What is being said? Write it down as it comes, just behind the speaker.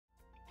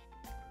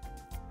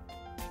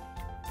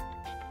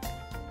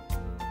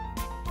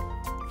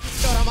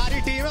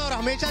Team है और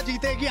हमेशा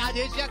जीतेगी। आज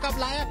एशिया कप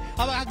लाए,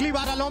 अब अगली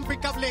बार ओलंपिक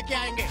कप लेके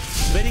आएंगे।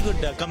 Very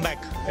good comeback.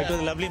 It was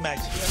a lovely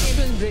match. It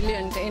was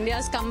brilliant.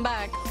 India's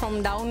comeback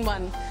from down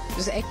one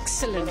was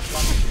excellent.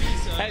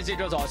 Yes, it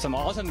was awesome.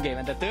 Awesome game.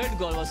 And the third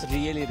goal was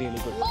really,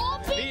 really good.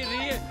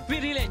 We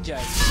really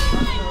enjoyed.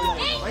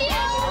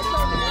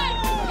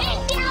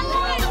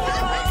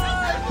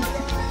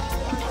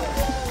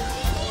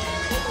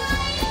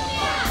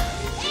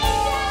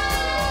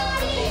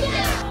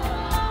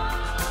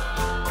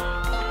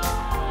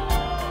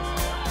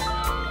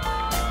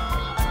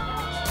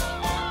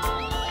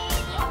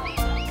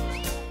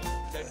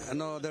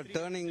 No, the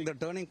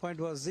turning point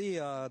was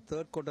the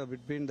third quarter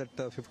between that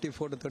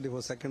 54 to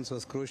 34 seconds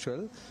was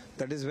crucial.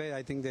 That is why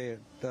I think they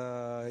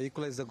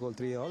equalized the goal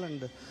 3-all,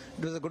 and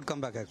it was a good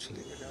comeback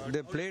actually.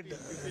 They played.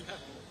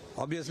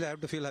 Obviously, I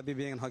have to feel happy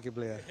being a hockey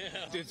player.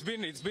 It's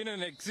been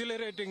an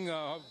exhilarating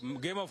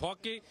game of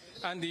hockey,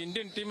 and the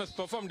Indian team has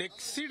performed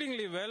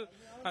exceedingly well,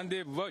 and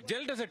they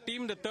gelled as a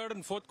team the third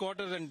and fourth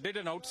quarters and did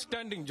an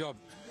outstanding job.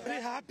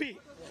 Very happy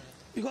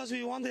because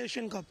we won the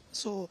Asian Cup,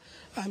 so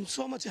I'm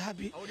so much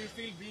happy. How do you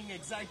feel being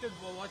excited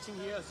for watching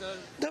here, sir?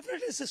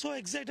 Definitely so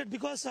excited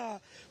because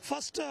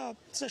first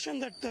session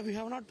that we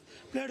have not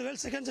played well,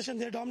 second session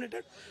they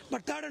dominated,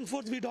 but third and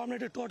fourth we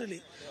dominated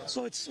totally.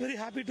 So it's very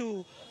happy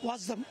to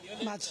watch the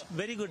match.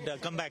 Very good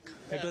comeback.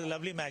 It was a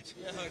lovely match.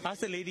 Ask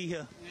the lady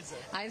here.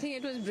 I think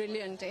it was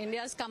brilliant.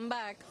 India's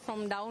comeback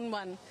from down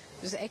one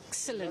was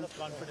excellent.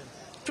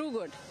 Too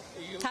good.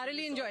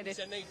 Thoroughly enjoyed it.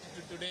 Chennai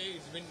today,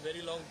 it's been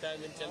very long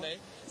time in Chennai.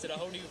 So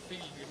how do you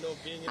feel,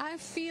 being in... I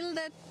feel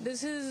that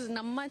this is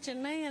Namma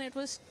Chennai and it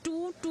was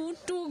too good.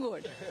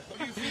 What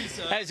do you feel,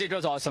 sir? Yes, it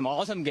was awesome.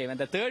 Awesome game. And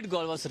the third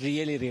goal was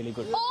really, really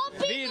good.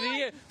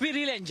 We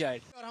really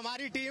enjoyed. और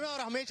हमारी team है और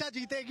हमेशा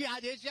जीतेगी।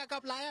 आज Asia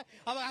cup लाए,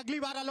 अब अगली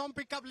बार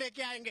ओलंपिक कप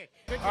लेके आएंगे।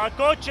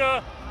 Coach,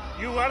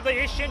 you are the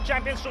Asian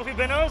Champions Trophy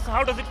winners.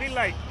 How does it feel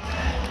like?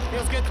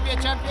 Feels good to be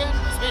a champion,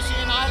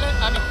 especially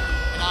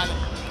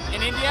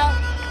in India.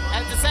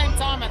 And at the same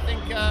time, I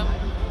think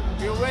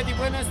we were worthy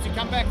winners to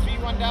come back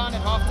 3-1 down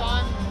at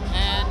half-time.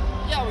 And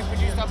yeah, we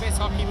produced our best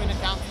hockey when it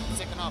counted in the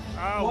second half.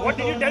 What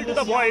did you tell to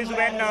the boys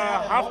when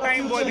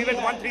half-time we went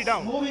 1-3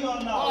 down? Well,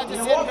 I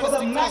just said we're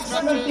going to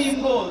stick to the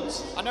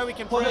structures. I know we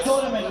can press.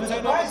 We'll turn over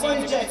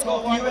teams. If we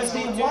score one, we can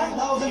score two.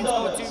 We can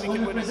score two, we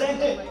can win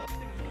it.